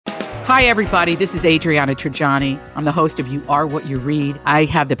Hi, everybody. This is Adriana Trajani. I'm the host of You Are What You Read. I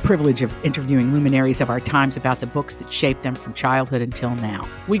have the privilege of interviewing luminaries of our times about the books that shaped them from childhood until now.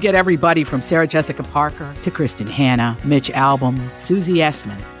 We get everybody from Sarah Jessica Parker to Kristen Hanna, Mitch Albom, Susie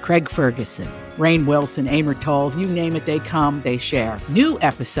Essman, Craig Ferguson, Rainn Wilson, Amor Tolls, you name it, they come, they share. New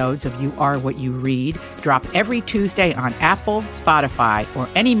episodes of You Are What You Read drop every Tuesday on Apple, Spotify, or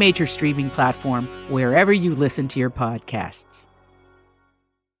any major streaming platform wherever you listen to your podcasts.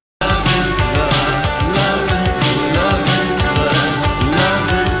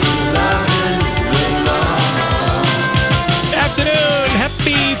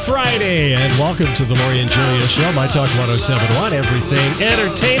 Friday, and welcome to the Lori and Julia Show, My Talk 107.1, Everything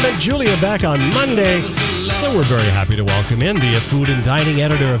Entertainment. Julia back on Monday, so we're very happy to welcome in the food and dining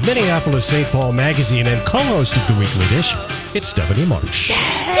editor of Minneapolis St. Paul Magazine and co-host of The Weekly Dish. It's Stephanie March. Yay!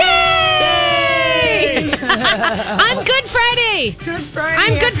 I'm Good Friday. Good Friday.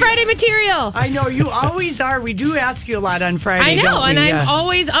 I'm Good Friday material. I know, you always are. We do ask you a lot on Friday. I know, and we? I'm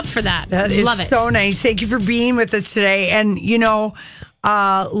always up for that. That is Love it. so nice. Thank you for being with us today. And, you know,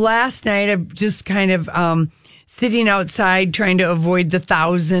 last night, I'm just kind of sitting outside trying to avoid the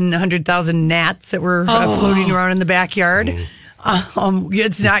 100,000 gnats that were floating around in the backyard.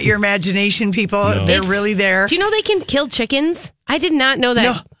 It's not your imagination, people. No. They're really there. Do you know they can kill chickens? I did not know that.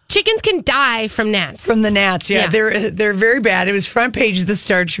 No. Chickens can die from gnats. From the gnats, yeah. They're very bad. It was front page of the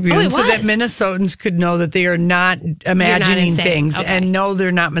Star Tribune, so that Minnesotans could know that they are not imagining things and know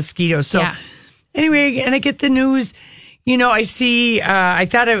they're not mosquitoes. So anyway, and I get the news. You know, I see. I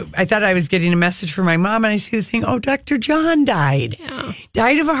thought I was getting a message from my mom, and I see the thing. Oh, Dr. John died. Yeah.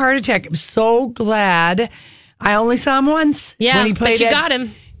 Died of a heart attack. I'm so glad. I only saw him once. Yeah, when he played but you got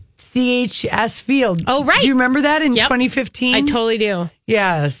him. CHS Field. Oh, right. Do you remember that in 2015? I totally do.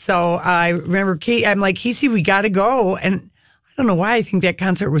 Yeah. So I remember. I'm like, Casey, we got to go, and I don't know why I think that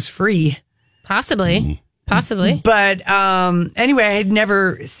concert was free. Possibly. But anyway, I had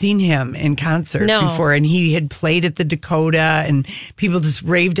never seen him in concert before, and he had played at the Dakota, and people just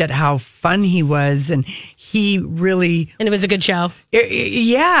raved at how fun he was, and he really... And it was a good show.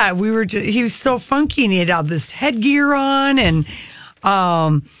 Yeah, he was so funky, and he had all this headgear on, and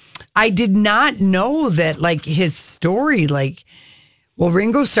I did not know that, like, his story, like... Well,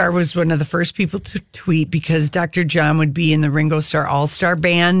 Ringo Starr was one of the first people to tweet because Dr. John would be in the Ringo Starr All-Star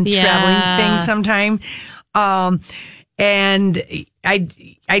Band traveling thing sometime. And I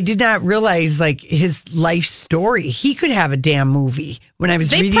did not realize, like, his life story. He could have a damn movie. When I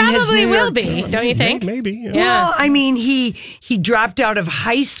was reading his New York Times. They probably will be, don't you think? Maybe. Yeah. Well, I mean, he dropped out of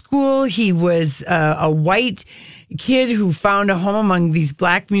high school. He was a white kid who found a home among these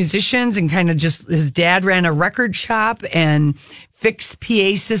black musicians, and kind of just his dad ran a record shop and fixed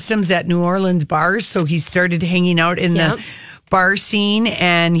PA systems at New Orleans bars. So he started hanging out in the bar scene,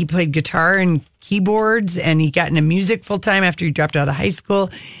 and he played guitar and keyboards, and he got into music full time after he dropped out of high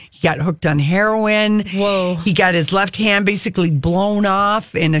school. He got hooked on heroin. Whoa. He got his left hand basically blown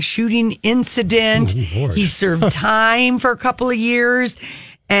off in a shooting incident. He served time for a couple of years.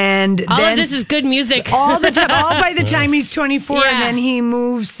 And all of this is good music. All the time, all by the time he's 24, and then he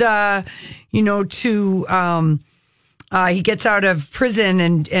moves, to he gets out of prison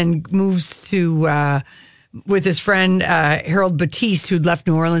and moves to with his friend Harold Batiste, who'd left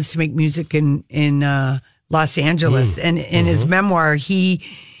New Orleans to make music in Los Angeles. And in his memoir, he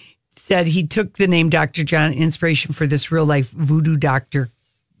said he took the name Dr. John inspiration for this real life voodoo doctor,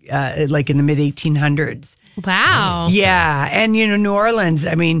 like in the mid 1800s. Wow. Yeah. And, New Orleans,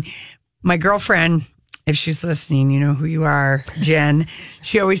 I mean, my girlfriend, if she's listening, you know who you are, Jen.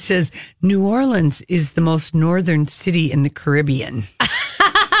 She always says, New Orleans is the most northern city in the Caribbean.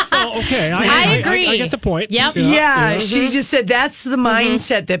 Oh, okay. I agree. I get the point. Yep. Yeah. She just said that's the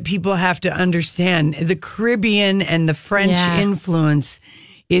mindset that people have to understand. The Caribbean and the French influence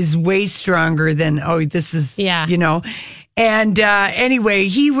is way stronger than, this is, And anyway,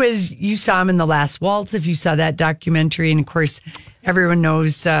 you saw him in The Last Waltz, if you saw that documentary. And of course, everyone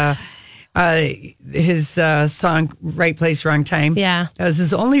knows his song, Right Place, Wrong Time. Yeah. That was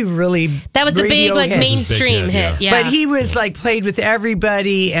his only That was the big, like, mainstream hit. Yeah. But he was, like, played with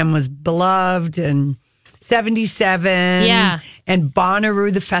everybody and was beloved, and 77. Yeah. And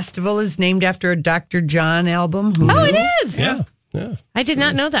Bonnaroo, the festival, is named after a Dr. John album. It is? Yeah. I did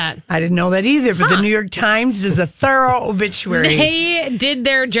not know that. I didn't know that either, but the New York Times is a thorough obituary. They did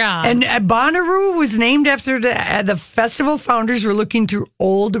their job. And Bonnaroo was named after the festival founders were looking through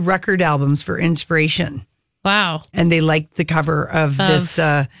old record albums for inspiration. Wow. And they liked the cover of this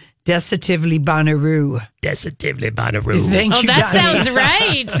Decisively Bonnaroo. Decisively Bonnaroo. Thank you, that Johnny. sounds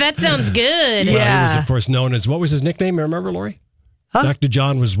right. That sounds good. Yeah. Well, he was, of course, known as, what was his nickname? Remember, Lori? Dr.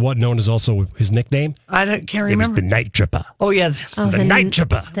 John was what known as also his nickname? Can't It was remember. the Night Tripper. Oh, yeah. The Night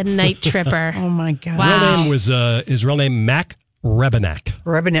Tripper. The Night Tripper. Oh, my God. Wow. Real name was his real name Mac Rebenak.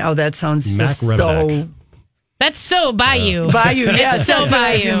 Rebinac. Oh, that sounds Mac just Rebenak. so That's so Bayou. Bayou. Yeah, It's so that's what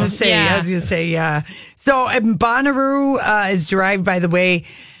I was Bayou. going to say. Yeah. I was going to say, yeah. So Bonnaroo is derived, by the way,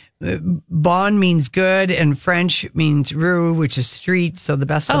 Bon means good, and French means rue, which is street. So the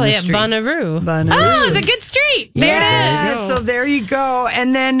best on Oh, the yeah. streets. Bonnaroo. Bonnaroo. Oh, the good street. There Yeah, it is. so there you go.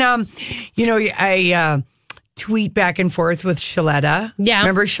 And then, I tweet back and forth with Shaletta. Yeah.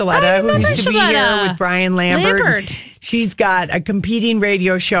 Remember Shaletta, I who remember used to be here Shaletta. with Brian Lambert? She's got a competing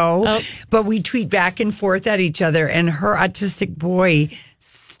radio show, Oh. but we tweet back and forth at each other, and her autistic boy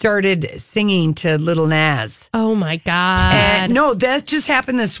started singing to Little Nas. Oh, my God. And no, that just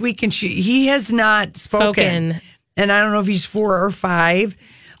happened this week, and he has not spoken. And I don't know if he's 4 or 5,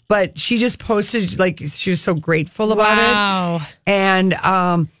 but she just posted, like, she was so grateful about it. Wow.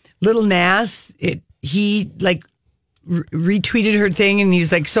 And Little Nas, he like retweeted her thing, and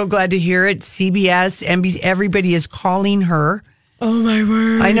he's like, so glad to hear it. CBS, NBC, everybody is calling her. Oh, my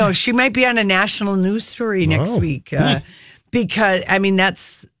word. I know she might be on a national news story next week because I mean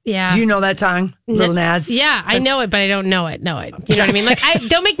that's. Yeah. Do you know that song, Little Nas? Yeah, I know it, but I don't know it. You know what I mean? Like,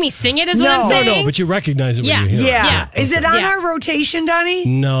 don't make me sing it, is what No. I'm No, saying. No, but you recognize it Yeah. when you hear it. Yeah. Is it on Yeah. our rotation, Donnie?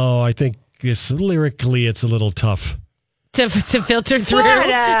 No, I think lyrically it's a little tough. To filter through.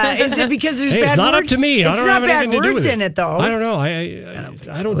 What, is it because there's Hey, bad it's not words? up to me. I It's don't not have bad anything to do words with in it, though. I don't know.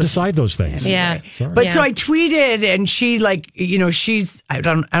 I don't decide those things. Yeah. Sorry. But so Yeah. I tweeted, and she she's I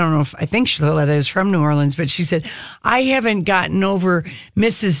don't know if I think Shaletta is from New Orleans, but she said I haven't gotten over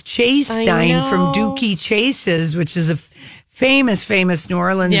Mrs. Chase I dying from know. Dookie Chase's, which is a famous New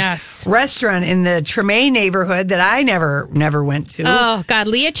Orleans Yes. restaurant in the Treme neighborhood that I never went to. Oh, God.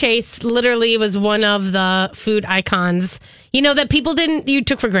 Leah Chase literally was one of the food icons, that people you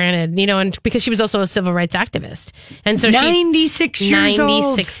took for granted, and because she was also a civil rights activist. And so 96 years old.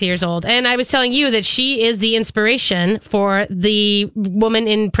 96 years old. And I was telling you that she is the inspiration for the woman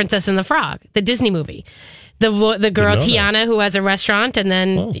in Princess and the Frog, the Disney movie. The girl know that. Tiana, who has a restaurant and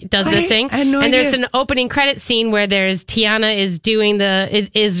then does this thing. I had no and there's idea. an opening credit scene where there's Tiana is doing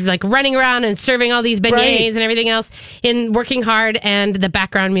is like running around and serving all these beignets Right. and everything else in working hard, and the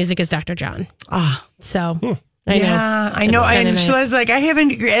background music is Dr. John. So I know. Yeah, I know. It's kinda And she nice. was like, I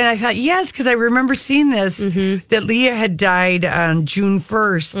haven't, and I thought, yes, because I remember seeing this, that Leah had died on June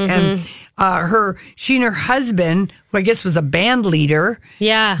 1st. And she and her husband, who I guess was a band leader,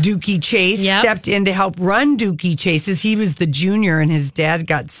 Yeah. Dookie Chase, Yep. stepped in to help run Dookie Chase's. He was the junior and his dad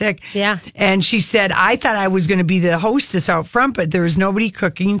got sick. Yeah. And she said, I thought I was going to be the hostess out front, but there was nobody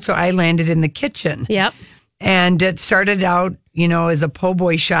cooking. So I landed in the kitchen. Yep. And it started out, as a po'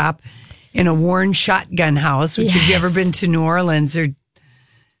 boy shop in a worn shotgun house, which if you ever Yes. been to New Orleans, they're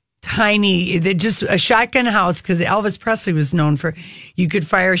tiny. They're just a shotgun house because Elvis Presley was known for, you could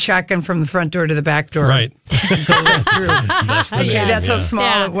fire a shotgun from the front door to the back door. Right. That's how small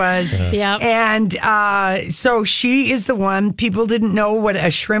Yeah. it was. Yep. And so she is the one. People didn't know what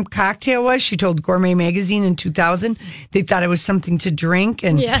a shrimp cocktail was. She told Gourmet Magazine in 2000. They thought it was something to drink.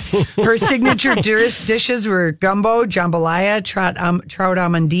 And Yes. her signature dishes were gumbo, jambalaya, trout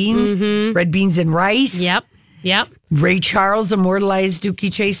amandine, red beans and rice. Yep. Yep. Ray Charles immortalized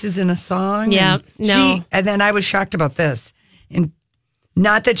Dookie Chase's in a song. Yeah, And no. and then I was shocked about this. And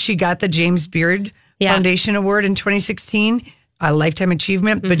not that she got the James Beard Yeah. Foundation Award in 2016, a lifetime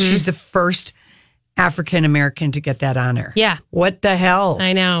achievement, but she's the first African American to get that honor. Yeah. What the hell?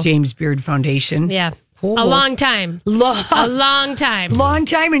 I know. James Beard Foundation. Yeah. Oh. A long time. A long time. Long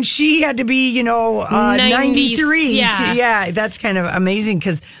time, and she had to be, 93. yeah. Yeah, that's kind of amazing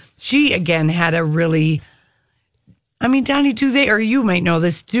because she, again, had a really, I mean, Donnie, or you might know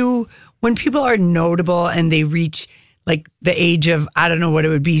this, when people are notable and they reach like the age of, I don't know what it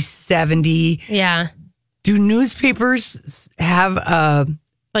would be, 70, Yeah. do newspapers have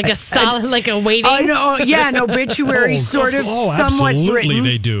Like a solid, like a waiting. an obituary sort of somewhat absolutely written?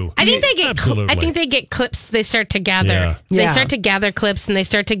 they do. I think they get. Absolutely. I think they get clips. They start to gather. Yeah. They Yeah. start to gather clips, and they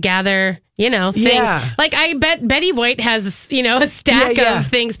start to gather, things. Yeah. Like I bet Betty White has, a stack Yeah, yeah. of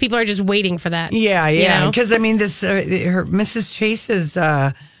things. People are just waiting for that. Yeah, you know? because I mean, this her Mrs. Chase's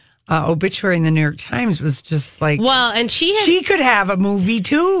obituary in the New York Times was just like, Well, and she had. she could have a movie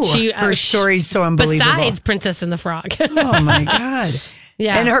too. Her she- story's so unbelievable. Besides Princess and the Frog. Oh my god!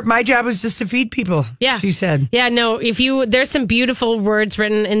 Yeah. and my job was just to feed people. Yeah. she said. Yeah, no, there's some beautiful words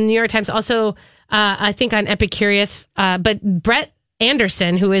written in the New York Times. Also, I think on Epicurious, but Brett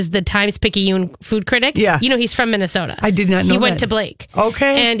Anderson, who is the Times-Picayune food critic. Yeah. You know, he's from Minnesota. I did not know He went that. to Blake.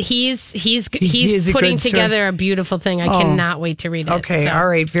 Okay. And he's is a putting good story. together a beautiful thing. I cannot wait to read it. Okay, So, all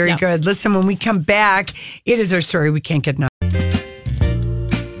right, very yeah. good. Listen, when we come back, it is our story we can't get enough.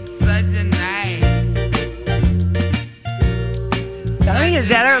 Donnie, is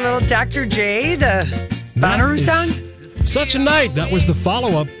that our little Dr. J, the Bonnaroo That is song? Such a Night. That was the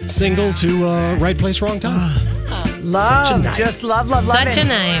follow-up single to Right Place, Wrong Time. Love, Such a night. just love Such it. a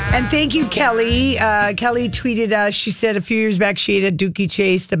night. And thank you, Kelly. Kelly tweeted us. She said a few years back she ate at Dookie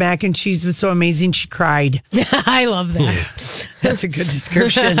Chase. The mac and cheese was so amazing she cried. I love that. That's a good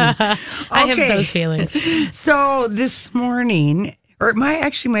description. I have those feelings. So this morning, or it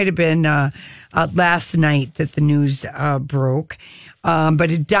might have been last night that the news broke,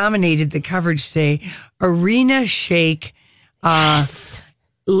 but it dominated the coverage today. Arena Shayk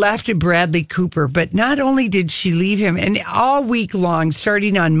left Bradley Cooper, but not only did she leave him, and all week long,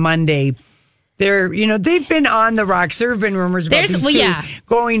 starting on Monday, they've been on the rocks. There have been rumors about these two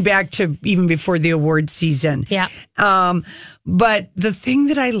going back to even before the award season. Yeah. But the thing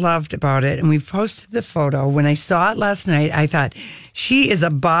that I loved about it, and we posted the photo, when I saw it last night, I thought, she is a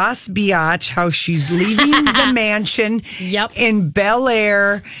boss biatch, how she's leaving the mansion in Bel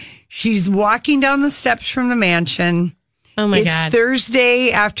Air. She's walking down the steps from the mansion. Oh my it's God. It's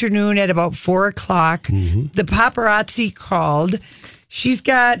Thursday afternoon at about 4:00. The paparazzi called. She's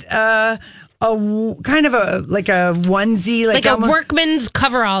got a kind of a onesie, like a workman's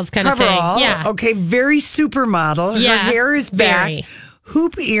coveralls kind of thing. Yeah. Okay. Very supermodel. Yeah, Her hair is back. very.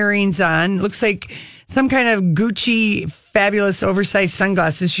 Hoop earrings on. Looks like some kind of Gucci fabulous oversized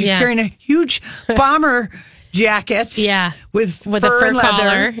sunglasses. She's carrying a huge bomber jacket. Yeah. With a fur fur leather,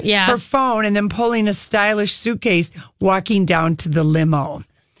 collar. Yeah. her phone, and then pulling a stylish suitcase, walking down to the limo.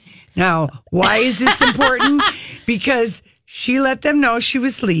 Now, why is this important? Because she let them know she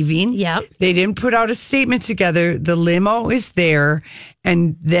was leaving. Yep. They didn't put out a statement together. The limo is there.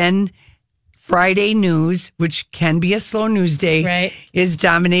 And then Friday news, which can be a slow news day, Right. is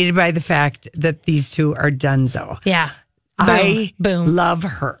dominated by the fact that these two are donezo. Yeah. I Boom. love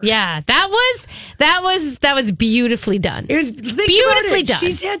her. Yeah, that was beautifully done. It was beautifully done.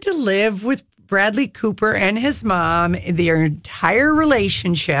 She's had to live with Bradley Cooper and his mom their entire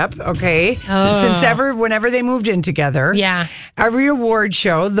relationship. Okay, whenever they moved in together. Yeah, every award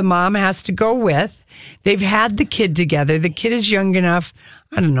show the mom has to go with. They've had the kid together. The kid is young enough.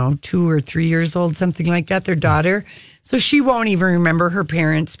 I don't know, 2 or 3 years old, something like that. Their daughter, so she won't even remember her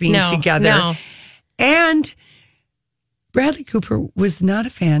parents being together. No. And Bradley Cooper was not a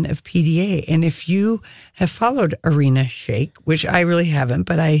fan of PDA. And if you have followed Arena Shayk, which I really haven't,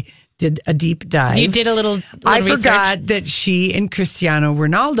 but I did a deep dive. You did a little I research. forgot that she and Cristiano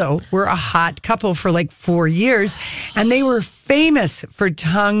Ronaldo were a hot couple for like 4 years. And they were famous for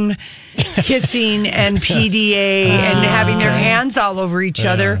tongue kissing and PDA and having their hands all over each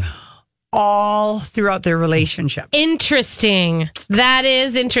other all throughout their relationship. Interesting. That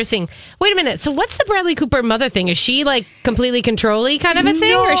is interesting. Wait a minute. So what's the Bradley Cooper mother thing? Is she like completely controlly kind of a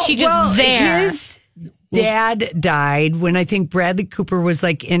thing? Or is she just there? His dad died when I think Bradley Cooper was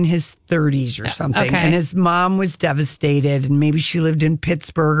like in his 30s or something. Okay. And his mom was devastated. And maybe she lived in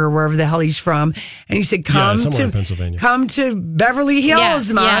Pittsburgh or wherever the hell he's from. And he said, somewhere in Pennsylvania. Come to Beverly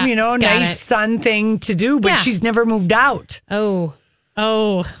Hills, Mom. Got Nice it. son thing to do. But she's never moved out.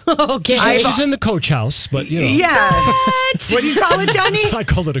 Oh, okay. She's in the coach house, but Yeah. What do you call it, Johnny? I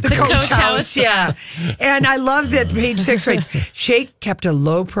call it a The coach. coach house, yeah. And I love that Page 6 writes, Shayk kept a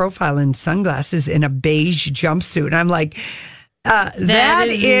low profile in sunglasses in a beige jumpsuit. And I'm like, that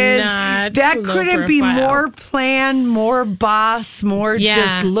couldn't be more planned, more boss, more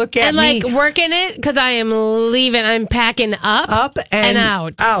just look at and me. like working it because I am leaving. I'm packing up and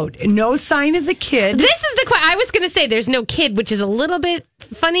out. No sign of the kid. This is the question. I was going to say there's no kid, which is a little bit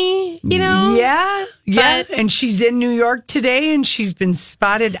funny, Yeah. But- And she's in New York today and she's been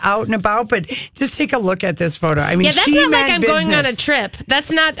spotted out and about. But just take a look at this photo. I mean, Yeah, that's she not like meant I'm going on a business. trip.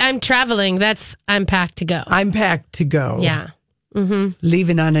 That's not I'm traveling. That's I'm packed to go. I'm packed to go. Yeah.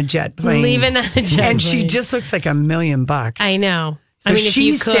 Leaving on a jet plane. Leaving on a jet And she plane. just looks like $1 million. I know. So I mean, if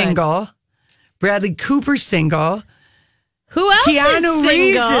you she's could. single. Bradley Cooper's single. Who else is Keanu single?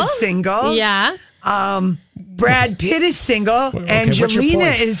 Reeves is single. Yeah. Brad Pitt is single. Angelina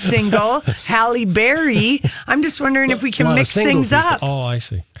is single. Halle Berry. I'm just wondering if we can mix things up. Oh, I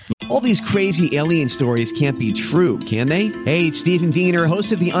see. All these crazy alien stories can't be true, can they? Hey, it's Stephen Diener,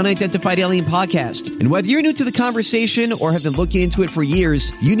 host of the Unidentified Alien Podcast. And whether you're new to the conversation or have been looking into it for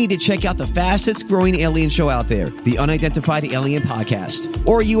years, you need to check out the fastest growing alien show out there, the Unidentified Alien Podcast,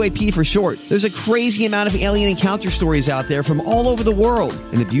 or UAP for short. There's a crazy amount of alien encounter stories out there from all over the world.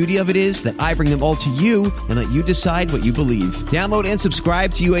 And the beauty of it is that I bring them all to you and let you decide what you believe. Download and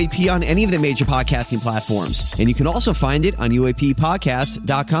subscribe to UAP on any of the major podcasting platforms. And you can also find it on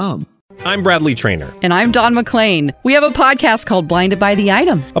UAPpodcast.com. I'm Bradley Trainer. And I'm Don McClain. We have a podcast called Blinded by the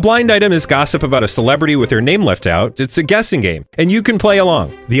Item. A blind item is gossip about a celebrity with their name left out. It's a guessing game, and you can play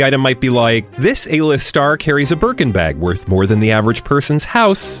along. The item might be like, this A-list star carries a Birkin bag worth more than the average person's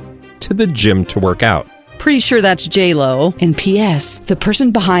house to the gym to work out. Pretty sure that's J-Lo. And P.S. the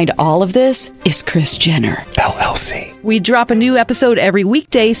person behind all of this is Kris Jenner, LLC. We drop a new episode every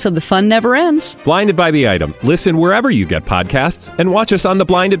weekday so the fun never ends. Blinded by the Item. Listen wherever you get podcasts and watch us on the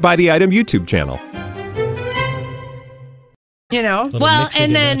Blinded by the Item YouTube channel. You know? Well,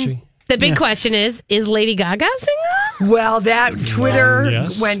 and then the big question is Lady Gaga single? Well, that Twitter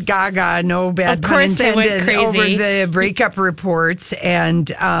went gaga, no bad pun intended, went crazy over the breakup reports.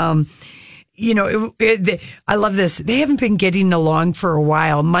 And, you know, I love this. They haven't been getting along for a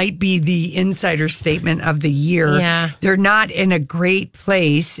while. Might be the insider statement of the year. Yeah. They're not in a great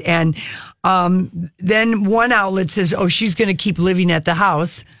place. And then one outlet says, oh, she's going to keep living at the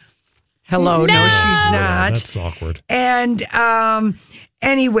house. Hello. No, she's not. Yeah, that's awkward. And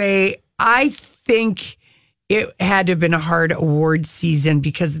anyway, I think it had to have been a hard award season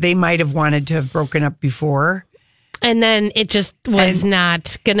because they might have wanted to have broken up before. And then it just was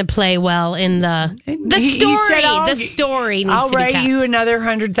not going to play well in the story. He said, the story needs I'll to be write kept. you another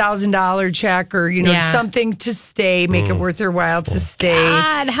 $100,000 check or, you know, something to stay, make it worth their while to stay.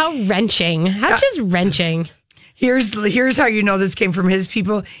 God, how wrenching. How just wrenching. Here's how you know this came from his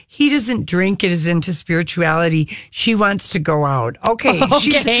people. He doesn't drink. It is into spirituality. She wants to go out. Okay.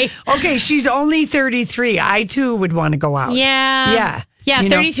 She's only 33. I too would want to go out. Yeah. Yeah,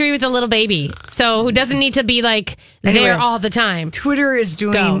 33 with a little baby. So who doesn't need to be like there all the time. Twitter is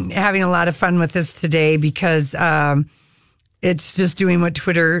having a lot of fun with this today because it's just doing what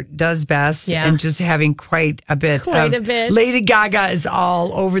Twitter does best and just having quite a bit. Lady Gaga is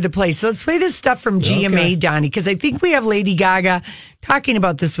all over the place. So let's play this stuff from GMA, Donnie, because I think we have Lady Gaga talking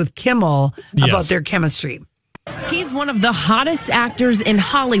about this with Kimmel about their chemistry. He's one of the hottest actors in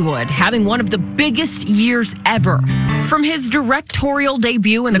Hollywood, having one of the biggest years ever. From his directorial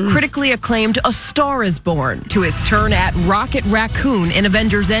debut in the critically acclaimed A Star is Born to his turn at Rocket Raccoon in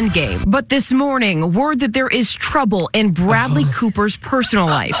Avengers Endgame. But this morning, word that there is trouble in Bradley Cooper's personal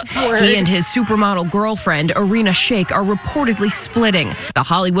life. He and his supermodel girlfriend, Irina Shayk, are reportedly splitting. The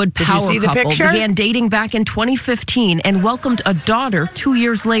Hollywood power couple began dating back in 2015 and welcomed a daughter 2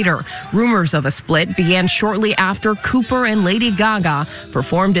 years later. Rumors of a split began shortly after Cooper and Lady Gaga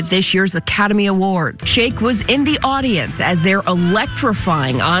performed at this year's Academy Awards. Shayk was in the audience as their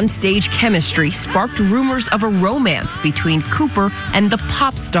electrifying onstage chemistry sparked rumors of a romance between Cooper and the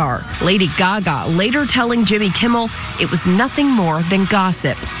pop star. Lady Gaga later telling Jimmy Kimmel it was nothing more than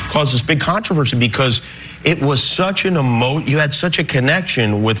gossip. Caused this big controversy because it was such an you had such a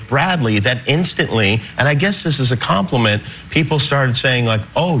connection with Bradley that instantly, and I guess this is a compliment, people started saying like,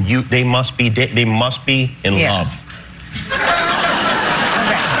 oh, they must be in love. Okay.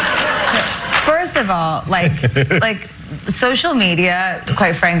 First of all, like social media,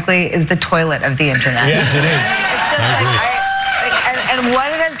 quite frankly, is the toilet of the internet. Yes, it is. It's just and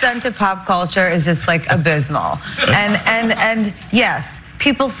what it has done to pop culture is just like abysmal. And yes,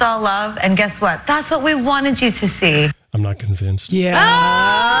 people saw love, and guess what? That's what we wanted you to see. I'm not convinced.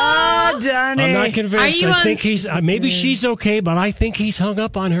 Yeah. Donnie. I'm not convinced. I think he's, maybe she's okay, but I think he's hung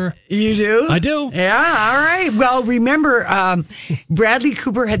up on her. You do? I do. Yeah, all right. Well, remember, Bradley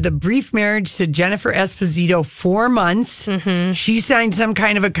Cooper had the brief marriage to Jennifer Esposito 4 months. Mm-hmm. She signed some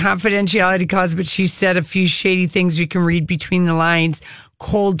kind of a confidentiality clause, but she said a few shady things we can read between the lines.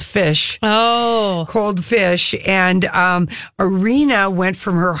 Cold fish. Oh. Cold fish. And Irina went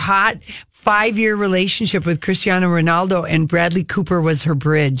from her hot 5-year relationship with Cristiano Ronaldo, and Bradley Cooper was her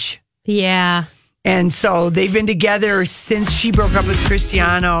bridge. Yeah. And so they've been together since she broke up with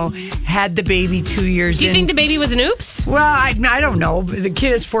Cristiano, had the baby 2 years. Do you think the baby was an oops? Well, I don't know. The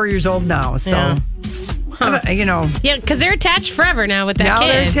kid is 4 years old now, so... Yeah. You know. Yeah, because they're attached forever now with that kid.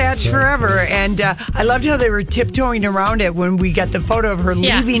 Now they're attached forever. And I loved how they were tiptoeing around it when we got the photo of her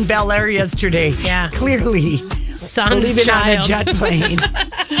leaving Bel Air yesterday. Yeah. Clearly Son's Leave it on a child. jet plane.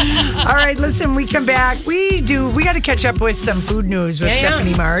 All right, listen, we come back. We got to catch up with some food news with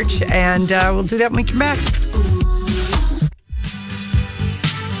Stephanie March, and we'll do that when we come back.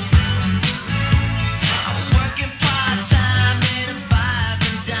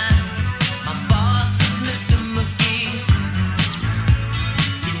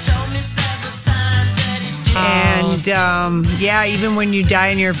 And even when you die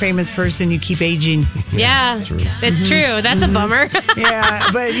and you're a famous person, you keep aging. Yeah, it's true. That's a bummer.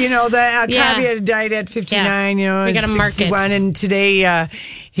 Yeah, but the Caveat died at 59. Yeah. We got to mark it. 61, and today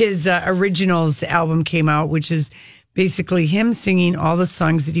his Originals album came out, which is basically him singing all the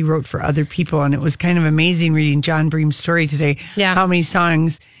songs that he wrote for other people, and it was kind of amazing reading John Bream's story today. Yeah. How many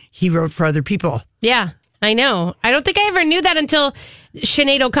songs he wrote for other people. Yeah, I know. I don't think I ever knew that until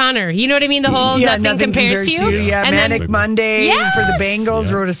Sinead O'Connor. You know what I mean? The whole nothing compares to you. Yeah, and Manic Monday for the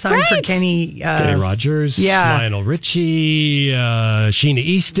Bangles wrote a song for Right. Kenny Rogers, Lionel Richie, Sheena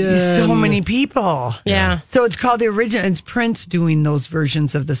Easton. So many people. Yeah. So it's called The Original. It's Prince doing those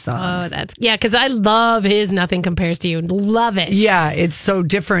versions of the songs. Oh, because I love his Nothing Compares to You. Love it. Yeah, it's so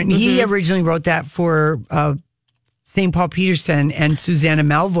different. He originally wrote that for St. Paul Peterson and Susanna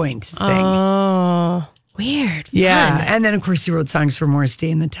Melvoin to sing. Oh, weird. Yeah, Fun. and then of course he wrote songs for Morris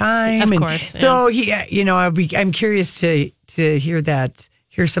Day and the Time. Of course. So I'm curious to hear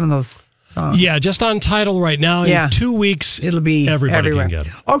some of those songs. Yeah, just on Tidal right now. In 2 weeks, it'll be everybody everywhere. can get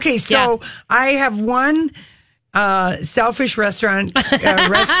it. Okay, so I have one selfish restaurant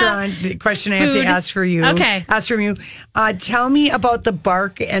question I have to Food. ask for you. Okay. Ask from you. Tell me about the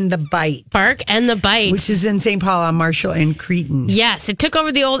Bark and the Bite. Bark and the Bite. Which is in St. Paul on Marshall and Cretin. Yes, it took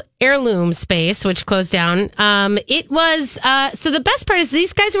over the old Heirloom space, which closed down. It was, so the best part is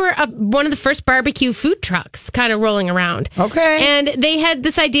these guys were one of the first barbecue food trucks kind of rolling around. Okay. And they had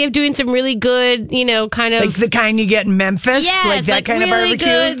this idea of doing some really good, kind of. Like the kind you get in Memphis? Yes, like that kind really of barbecue?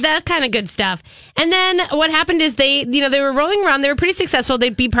 good, that kind of good stuff. And then what happened is they were rolling around. They were pretty successful.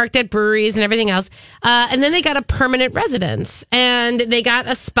 They'd be parked at breweries and everything else. And then they got a permanent residence, and they got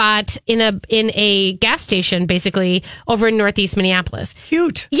a spot in a gas station, basically over in Northeast Minneapolis.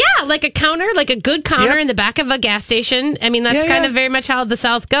 Cute. Yeah, like a counter, like a good counter in the back of a gas station. I mean, that's kind of very much how the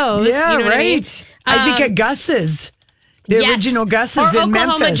South goes. Yeah, you know what right. I mean? I think at Gus's. The original Gus's or in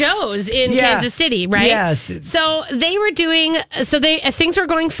Oklahoma Memphis. Joe's in Kansas City, right? Yes. So they were things were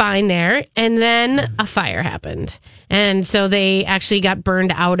going fine there, and then a fire happened. And so they actually got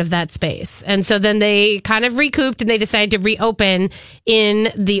burned out of that space. And so then they kind of recouped and they decided to reopen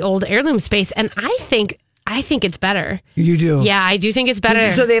in the old Heirloom space. And I think it's better. You do? Yeah, I do think it's better.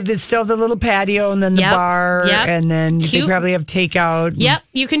 So they have still the little patio and then the bar, and then they probably have takeout. Yep,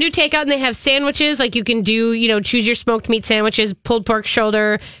 you can do takeout, and they have sandwiches. Like you can do, choose your smoked meat sandwiches, pulled pork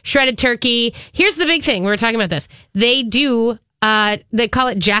shoulder, shredded turkey. Here's the big thing. We were talking about this. They do, they call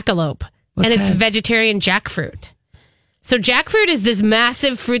it jackalope, and it's vegetarian jackfruit. So jackfruit is this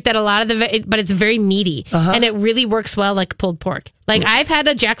massive fruit that a lot of but it's very meaty, and it really works well like pulled pork. Like I've had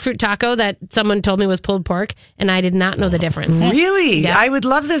a jackfruit taco that someone told me was pulled pork, and I did not know the difference. Really? Yeah. I would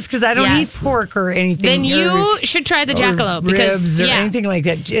love this because I don't eat pork or anything. Then you should try the jackalope because ribs or anything like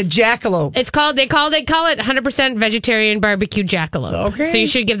that. Jackalope. It's called. They call it 100% vegetarian barbecue jackalope. Okay. So you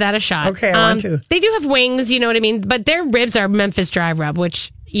should give that a shot. Okay, I want to. They do have wings. You know what I mean? But their ribs are Memphis dry rub,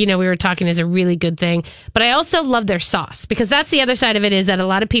 which we were talking is a really good thing. But I also love their sauce because that's the other side of it is that a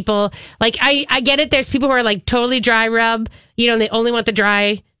lot of people I get it. There's people who are like totally dry rub. And they only want the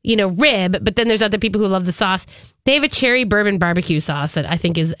dry, rib. But then there's other people who love the sauce. They have a cherry bourbon barbecue sauce that I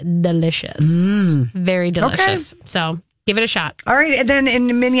think is delicious. Very delicious. Okay. So give it a shot. All right. And then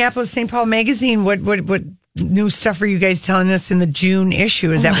in Minneapolis St. Paul Magazine, what new stuff are you guys telling us in the June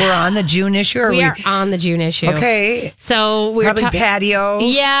issue? Is that we're on the June issue? Or we are on the June issue. Okay. So we're probably patio.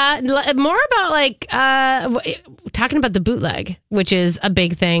 Yeah. More about talking about the bootleg, which is a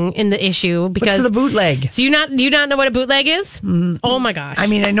big thing in the issue. Because what's the bootleg? So you not know what a bootleg is? Oh my gosh. I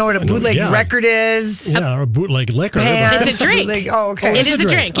mean, I know what a bootleg record is. Yeah, or a bootleg liquor. It's a drink. Okay. It is a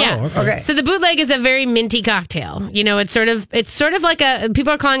drink. Yeah. Oh, okay. So the bootleg is a very minty cocktail. It's sort of like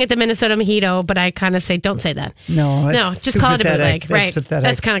people are calling it the Minnesota Mojito, but I kind of say don't say that. No, just call it a bootleg. That's right. pathetic.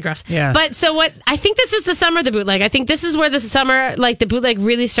 That's kind of gross. Yeah. But so what I think this is the summer of the bootleg. I think this is where the summer, like the bootleg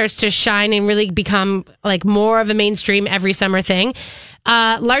really starts to shine and really become like more of a mainstream every summer thing.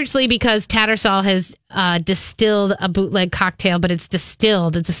 largely because Tattersall has distilled a bootleg cocktail, but it's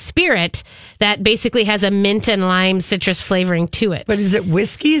distilled. It's a spirit that basically has a mint and lime citrus flavoring to it. But is it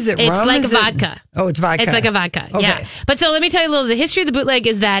whiskey? Is it rum? It's like Is a vodka. Oh, it's vodka. It's like a vodka, Okay. yeah. But so let me tell you a little. The history of the bootleg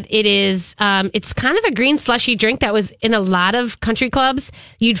is that it is, it's kind of a green slushy drink that was in a lot of country clubs.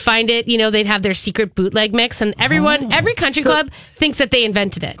 You'd find it, they'd have their secret bootleg mix, and every country club thinks that they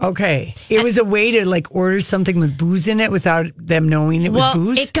invented it. Okay. It was a way to like order something with booze in it without them knowing it was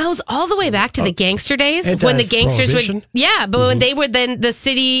booze? It goes all the way back to the gangster days It when the does. gangsters would, Prohibition? but when they would then the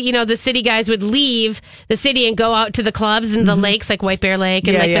city guys would leave the city and go out to the clubs and the lakes like White Bear Lake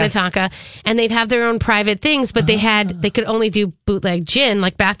and Minnetonka, and they'd have their own private things, but they could only do bootleg gin,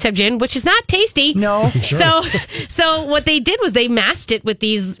 like bathtub gin, which is not tasty. No. So what they did was they masked it with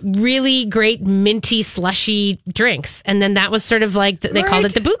these really great minty slushy drinks, and then that was sort of like they called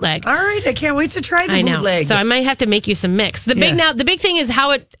it the bootleg. All right, I can't wait to try the bootleg. So I might have to make you some mix. The big thing is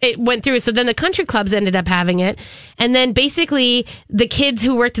how it went through. So then the country clubs ended up having it, and then basically the kids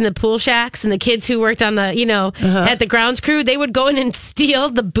who worked in the pool shacks and the kids who worked on the at the grounds crew, they would go in and steal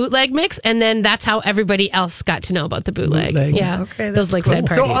the bootleg mix, and then that's how everybody else got to know about the bootleg. Yeah, okay, those lakeside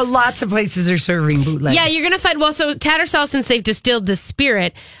cool. parties. So lots of places are serving bootleg. Yeah, you're gonna find. Well, so Tattersall, since they've distilled the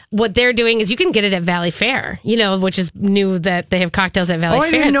spirit, what they're doing is you can get it at Valley Fair. Which is new that they have cocktails at Valley Fair.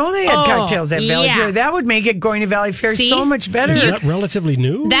 I didn't know they had cocktails at Valley Fair. That would make it going to Valley Fair so much better. Is that relatively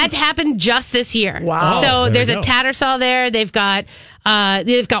new? That happened just this year. Wow. So there there's you a go. Tattersall there. They've got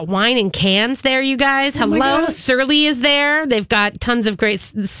wine in cans there, you guys. Hello. gosh. Surly is there. They've got tons of great,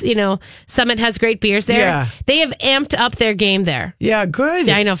 Summit has great beers there. Yeah. They have amped up their game there. Yeah, good.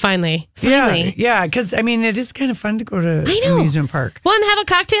 Yeah, I know, finally. Yeah, because it is kind of fun to go to amusement park. Well, and have a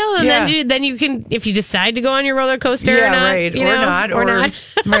cocktail, and Yeah. then you can, if you decide to go on your roller coaster or not. Right. Or not.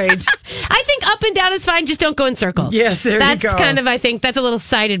 Right. I think up and down is fine. Just don't go in circles. Yes, there you that's go. kind of, I think that's a little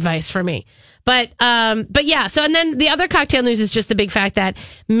side advice for me. But yeah. So, and then the other cocktail news is just the big fact that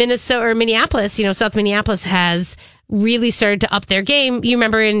Minneapolis, South Minneapolis has really started to up their game. You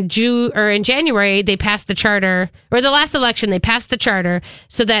remember in January, they passed the charter, or the last election, they passed the charter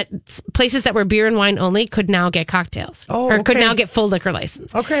so that places that were beer and wine only could now get cocktails could okay. now get full liquor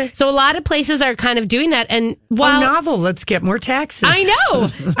license. Okay. So a lot of places are kind of doing that. And while novel, let's get more taxes. I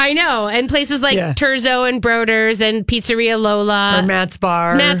know. And places like Terzo and Broders and Pizzeria Lola. Or Matt's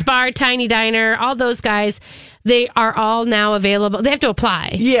Bar. Tiny Diner, all those guys, they are all now available. They have to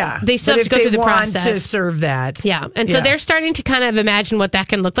apply. Yeah. They still have to go through the process. If they want to serve that. Yeah. And so they're starting to kind of imagine what that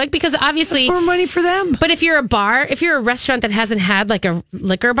can look like, because obviously That's more money for them. But if you're a restaurant that hasn't had like a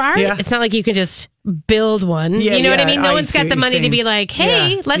liquor bar, it's not like you can just build one. Yeah, you know what I mean? No I one's see got what the you're money to saying. be like,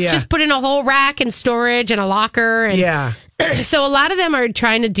 hey, let's just put in a whole rack and storage and a locker. And so a lot of them are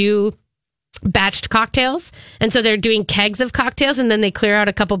trying to do batched cocktails, and so they're doing kegs of cocktails, and then they clear out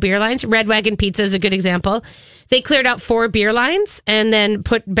a couple beer lines. Red Wagon Pizza is a good example. They cleared out 4 beer lines and then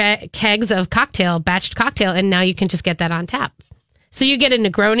put kegs of batched cocktail, and now you can just get that on tap. So you get a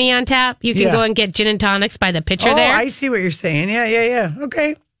Negroni on tap. You can go and get gin and tonics by the pitcher there. I see what you're saying. Yeah.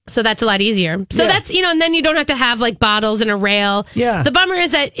 Okay. So that's a lot easier. So that's, and then you don't have to have like bottles and a rail. Yeah. The bummer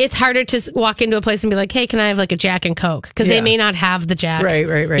is that it's harder to walk into a place and be like, hey, can I have like a Jack and Coke? Because they may not have the Jack. Right.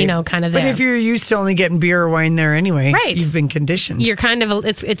 Kind of there. But if you're used to only getting beer or wine there anyway, right. You've been conditioned. You're kind of,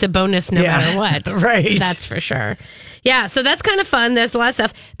 it's a bonus no matter what. Right. That's for sure. Yeah, so that's kind of fun. There's a lot of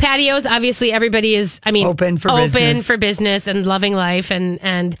stuff. Patios, obviously, everybody is, open for business and loving life.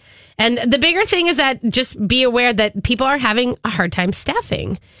 And the bigger thing is that just be aware that people are having a hard time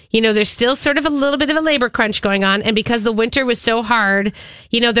staffing. There's still sort of a little bit of a labor crunch going on. And because the winter was so hard,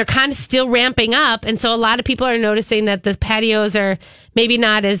 they're kind of still ramping up. And so a lot of people are noticing that the patios are maybe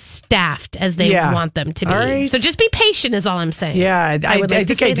not as staffed as they want them to be. Right. So just be patient is all I'm saying. Yeah, I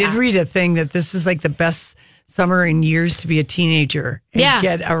think I did that. read a thing that this is like the best summer in years to be a teenager and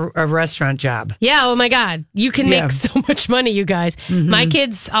get a restaurant job. Yeah, oh my God. You can make so much money, you guys. My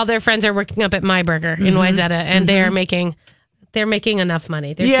kids, all their friends are working up at My Burger in Wayzata, and they're making enough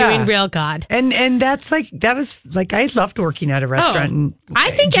money. They're doing real God. And that was I loved working at a restaurant in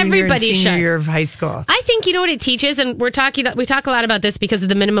I think junior everybody and senior should. year of high school. I think you know what it teaches, and we talk a lot about this because of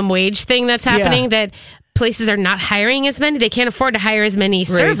the minimum wage thing that's happening, that places are not hiring as many. They can't afford to hire as many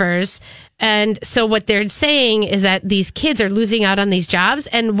servers. And so what they're saying is that these kids are losing out on these jobs.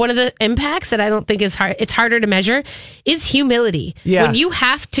 And one of the impacts that I don't think is hard, it's harder to measure, is humility. Yeah. When you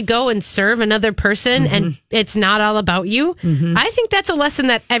have to go and serve another person and it's not all about you, I think that's a lesson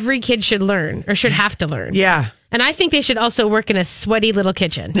that every kid should learn or should have to learn. Yeah. And I think they should also work in a sweaty little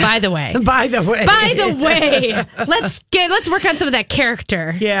kitchen. By the way. By the way. Let's work on some of that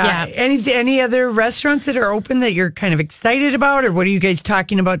character. Yeah. Any other restaurants that are open that you're kind of excited about, or what are you guys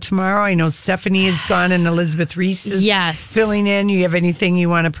talking about tomorrow? I know Stephanie is gone and Elizabeth Reese is filling in. You have anything you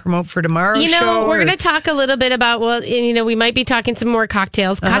want to promote for tomorrow's show? We're going to talk a little bit about, we might be talking some more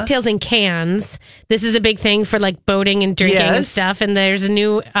cocktails. Cocktails in cans. This is a big thing for like boating and drinking and stuff. And there's a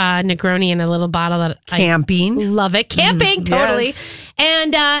new Negroni in a little bottle that Camping. I love it. Camping, totally. Yes.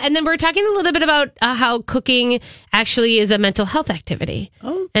 And then we're talking a little bit about how cooking actually is a mental health activity.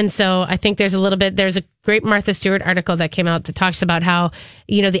 Oh. And so I think there's a great Martha Stewart article that came out that talks about how,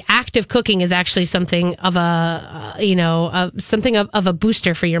 the act of cooking is actually something of a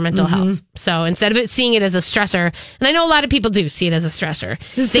booster for your mental health. So instead of seeing it as a stressor, and I know a lot of people do see it as a stressor.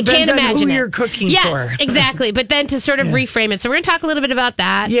 Just they depends can't on imagine who it. you're cooking for. Yes, exactly. But then to sort of reframe it. So we're going to talk a little bit about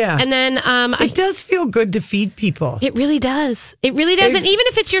that. Yeah. And then it does feel good to feed people. It really does. It really does. And even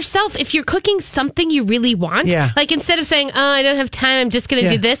if it's yourself, if you're cooking something you really want, like instead of saying, "Oh, I don't have time, I'm just going to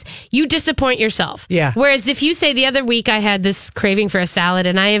do this," you disappoint yourself. Yeah. Whereas if you say, the other week I had this craving for a salad,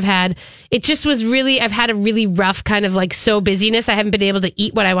 and I've had a really rough kind of like busyness. I haven't been able to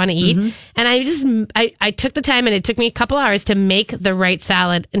eat what I want to eat. And I took the time, and it took me a couple hours to make the right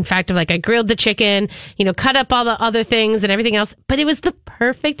salad. In fact, I grilled the chicken, cut up all the other things and everything else, but it was the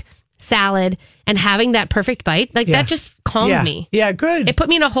perfect salad, and having that perfect bite, that just calmed me. Yeah, good. It put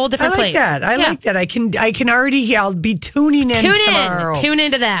me in a whole different place. I like that. I can already hear. I'll be tuning in tomorrow. Tune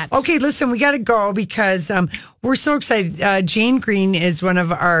into that. Okay, listen, we got to go because we're so excited. Jane Green is one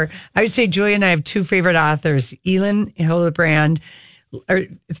of I would say Julia and I have two favorite authors, Elin Hilderbrand,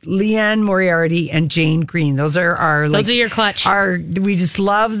 Leanne Moriarty, and Jane Green. Those are your clutch. We just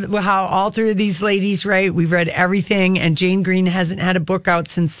love how all three of these ladies write. We've read everything, and Jane Green hasn't had a book out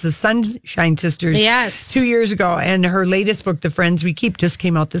since the Sunshine Sisters 2 years ago, and her latest book, The Friends We Keep, just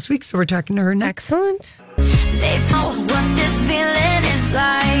came out this week, so we're talking to her next. Excellent. They know what this feeling is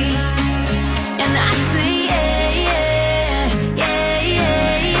like, and I see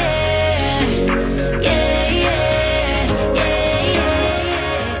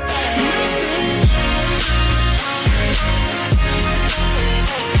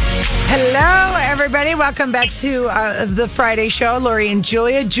Hello, everybody. Welcome back to the Friday show. Lori and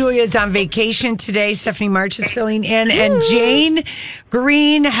Julia. Julia's on vacation today. Stephanie March is filling in. And Jane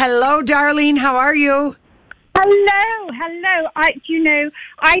Green. Hello, darling. How are you? Hello.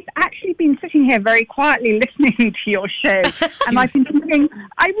 I've actually been sitting here very quietly listening to your show, and I've been thinking,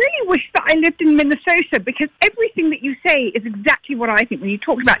 I really wish that I lived in Minnesota, because everything that you say is exactly what I think. When you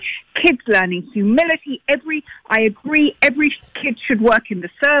talked about kids learning humility, I agree, every kid should work in the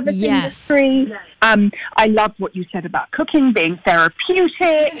service industry. I love what you said about cooking being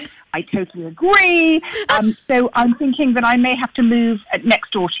therapeutic. I totally agree. So I'm thinking that I may have to move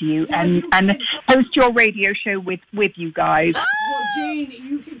next door to you and host your radio show with you guys. Well, Jane,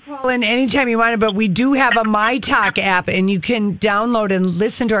 you can call in anytime you want, but we do have a My Talk app, and you can download and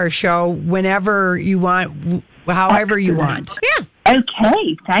listen to our show whenever you want, however you want. Yeah.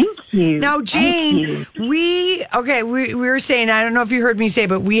 Okay, thank you. Now, Jane, we were saying, I don't know if you heard me say,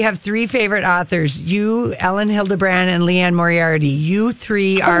 but we have three favorite authors. You, Elin Hilderbrand, and Leanne Moriarty. You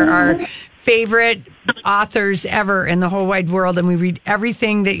three are our favorite authors ever in the whole wide world, and we read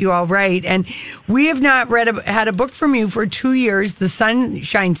everything that you all write. And we have not had a book from you for 2 years, The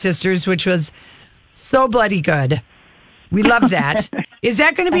Sunshine Sisters, which was so bloody good. We love that. Is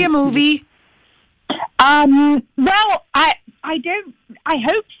that going to be a movie? Well, I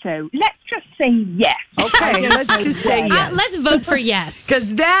hope so. Let's just say yes. Okay, let's just say yes. Let's vote for yes.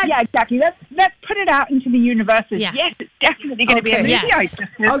 Because that... Yeah, exactly. Let's put it out into the universe as yes, it's definitely going to be a movie. Yes.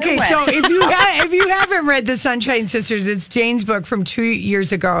 Okay, so if you haven't read The Sunshine Sisters, it's Jane's book from 2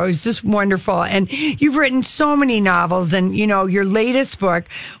 years ago. It was just wonderful. And you've written so many novels. And, your latest book,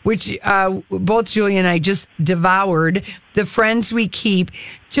 which both Julia and I just devoured, The Friends We Keep,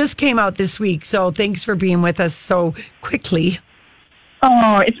 just came out this week. So thanks for being with us so quickly.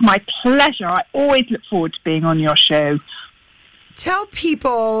 Oh, it's my pleasure. I always look forward to being on your show. Tell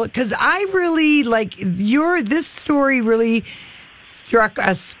people, because I really this story really struck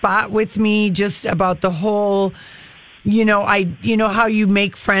a spot with me, just about the whole, how you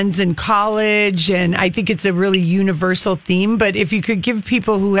make friends in college. And I think it's a really universal theme. But if you could give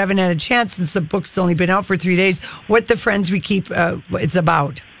people who haven't had a chance, since the book's only been out for 3 days, what The Friends We Keep it's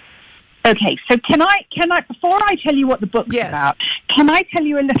about. Okay, so can I, before I tell you what the book's about, can I tell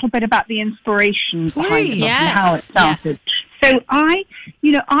you a little bit about the inspiration behind the book and how it started? So I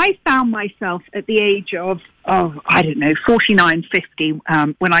found myself at the age of, 49, 50,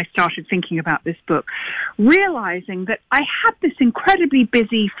 when I started thinking about this book, realizing that I had this incredibly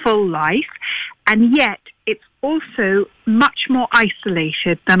busy, full life, and yet it's also much more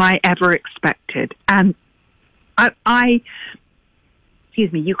isolated than I ever expected. And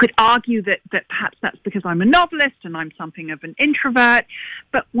you could argue that perhaps that's because I'm a novelist and I'm something of an introvert.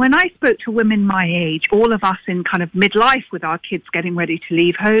 But when I spoke to women my age, all of us in kind of midlife with our kids getting ready to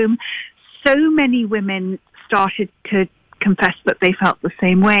leave home, so many women started to confess that they felt the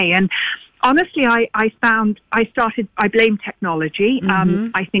same way. And honestly, I blame technology.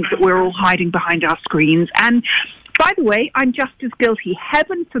 I think that we're all hiding behind our screens. And by the way, I'm just as guilty.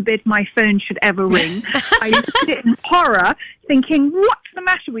 Heaven forbid my phone should ever ring. I used to sit in horror thinking, what's the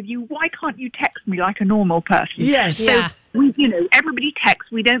matter with you? Why can't you text me like a normal person? Yes. So, everybody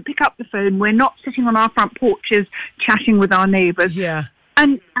texts. We don't pick up the phone. We're not sitting on our front porches chatting with our neighbors. Yeah.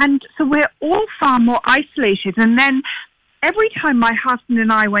 And so we're all far more isolated. And then every time my husband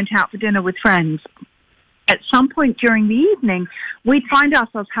and I went out for dinner with friends, at some point during the evening, we'd find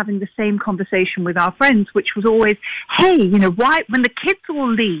ourselves having the same conversation with our friends, which was always, hey, why, when the kids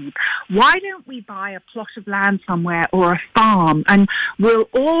all leave, why don't we buy a plot of land somewhere or a farm, and we'll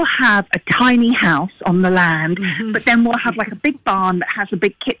all have a tiny house on the land, but then we'll have like a big barn that has a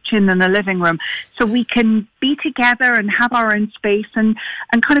big kitchen and a living room, so we can be together and have our own space and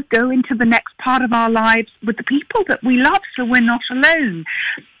kind of go into the next part of our lives with the people that we love, so we're not alone.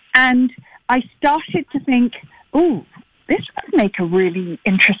 And I started to think, this would make a really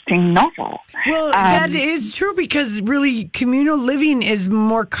interesting novel. Well, that is true, because really communal living is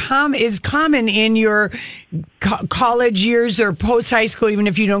common in your college years or post high school, even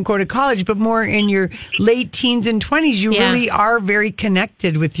if you don't go to college, but more in your late teens and 20s. You really are very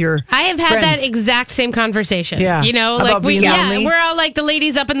connected with your I have had friends. that exact same conversation. Yeah. Like being lonely? we're all like the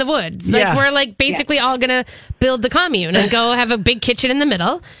ladies up in the woods. Like we're like basically all going to build the commune and go have a big kitchen in the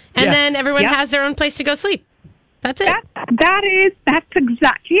middle, and then everyone has their own place to go sleep. That's it. That's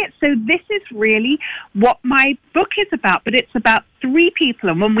exactly it. So this is really what my book is about, but it's about three people.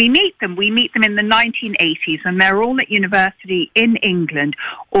 And when we meet them in the 1980s, and they're all at university in England,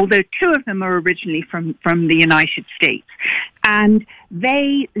 although two of them are originally from the United States. And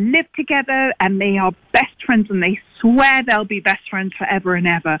they live together and they are best friends, and they swear they'll be best friends forever and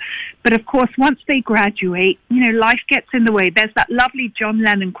ever. But of course, once they graduate, life gets in the way. There's that lovely John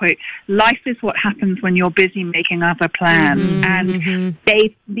Lennon quote, life is what happens when you're busy making other plans. And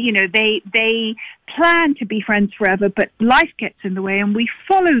they plan to be friends forever, but life gets in the way, and we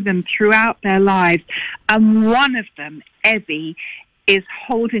follow them throughout their lives. And one of them, Evie, is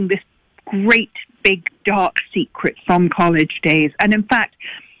holding this great big dark secret from college days. And in fact,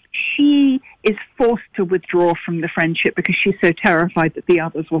 she is forced to withdraw from the friendship because she's so terrified that the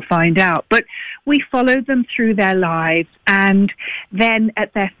others will find out. But we follow them through their lives, and then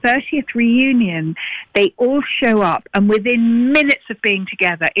at their 30th reunion, they all show up, and within minutes of being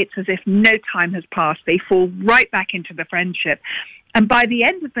together, it's as if no time has passed. They fall right back into the friendship. And by the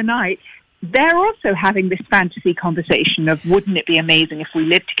end of the night, they're also having this fantasy conversation of, wouldn't it be amazing if we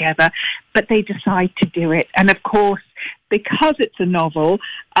lived together? But they decide to do it. And of course, because it's a novel,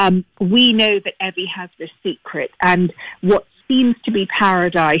 we know that Evie has this secret, and what seems to be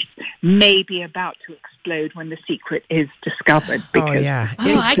paradise may be about to explode when the secret is discovered.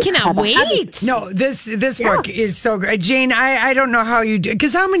 I cannot wait. No, this book is so great. Jane, I don't know how you do,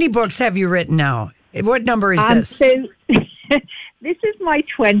 because how many books have you written now? What number is this? So this is my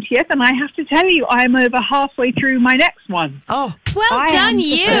 20th, and I have to tell you, I'm over halfway through my next one. Oh, well done,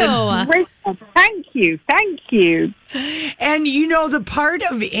 you. Thank you. And the part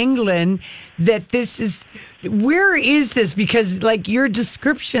of England that this is, where is this? Because like your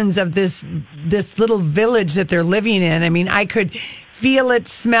descriptions of this little village that they're living in, I mean, I could feel it,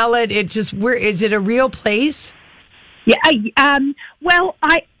 smell it. It just, where is it a real place? Yeah,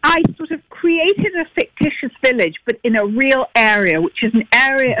 I sort of created a fictitious village, but in a real area, which is an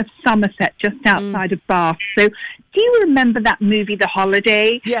area of Somerset, just outside of Bath. So, do you remember that movie, The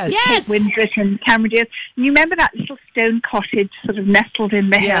Holiday? Yes. Kate Winslet and Cameron Diaz. You remember that little stone cottage sort of nestled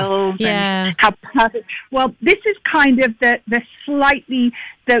in the hills? Yeah. And how perfect. Well, this is kind of the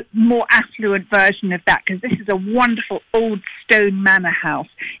more affluent version of that, because this is a wonderful old stone manor house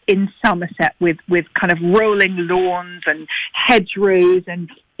in Somerset with kind of rolling lawns and hedgerows, and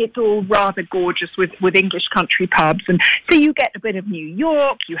it's all rather gorgeous with English country pubs. And so you get a bit of New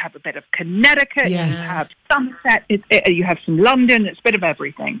York, you have a bit of Connecticut, you have Somerset, you have some London, it's a bit of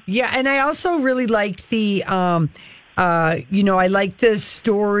everything. Yeah, and I also really liked the I like this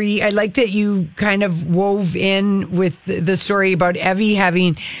story. I like that you kind of wove in with the story about Evie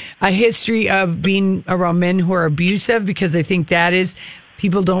having a history of being around men who are abusive, because I think that is,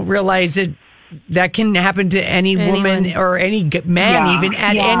 people don't realize that can happen to any woman or any man, even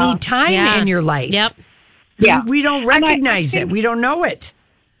at any time in your life. Yep. We don't recognize it. We don't know it.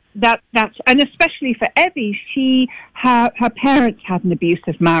 That's and especially for Evie, her parents had an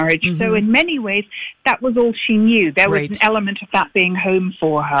abusive marriage, so in many ways that was all she knew. There was an element of that being home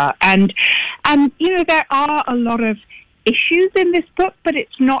for her, and there are a lot of issues in this book, but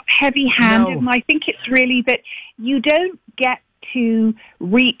it's not heavy-handed, and I think it's really that you don't get to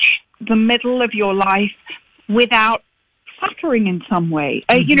reach the middle of your life without suffering in some way.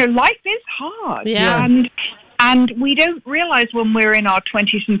 Life is hard, and we don't realize when we're in our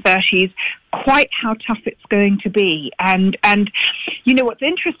 20s and 30s quite how tough it's going to be. And what's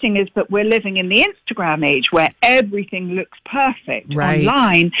interesting is that we're living in the Instagram age where everything looks perfect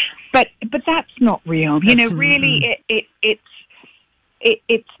online, but that's not real. Really, it's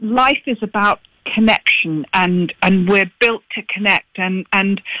life is about connection, and we're built to connect,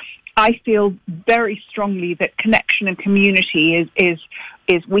 and I feel very strongly that connection and community is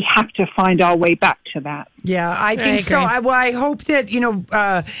we have to find our way back to that. Yeah, I think so. I hope that,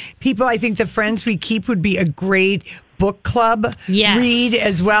 people, I think the Friends We Keep would be a great book club read,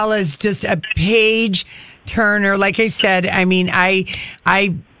 as well as just a page turner. Like I said, I mean, I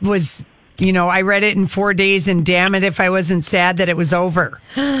was, I read it in 4 days, and damn it if I wasn't sad that it was over.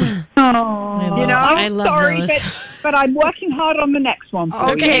 I love those. But I'm working hard on the next one.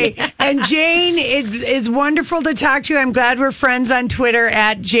 Okay. And Jane, it's wonderful to talk to you. I'm glad we're friends on Twitter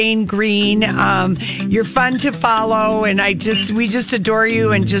at Jane Green. You're fun to follow, and we just adore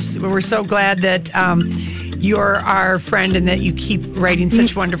you, and we're so glad that you're our friend and that you keep writing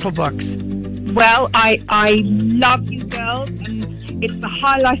such wonderful books. Well, I love you girls, and it's the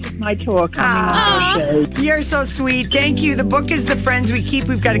highlight of my tour coming on your show. You're so sweet. Thank you. The book is The Friends We Keep.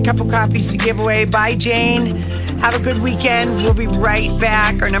 We've got a couple copies to give away. Bye, Jane. Have a good weekend. We'll be right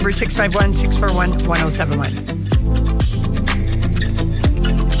back. Our number is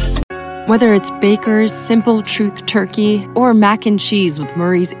 651-641-1071. Whether it's Baker's Simple Truth Turkey or mac and cheese with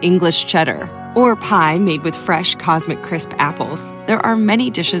Murray's English Cheddar, or pie made with fresh Cosmic Crisp apples, there are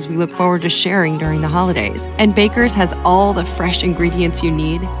many dishes we look forward to sharing during the holidays. And Baker's has all the fresh ingredients you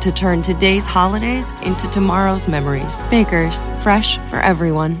need to turn today's holidays into tomorrow's memories. Baker's, fresh for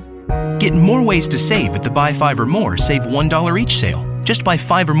everyone. Get more ways to save at the Buy 5 or More Save $1 each sale. Just buy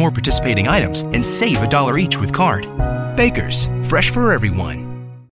 5 or more participating items and save $1 each with card. Baker's, fresh for everyone.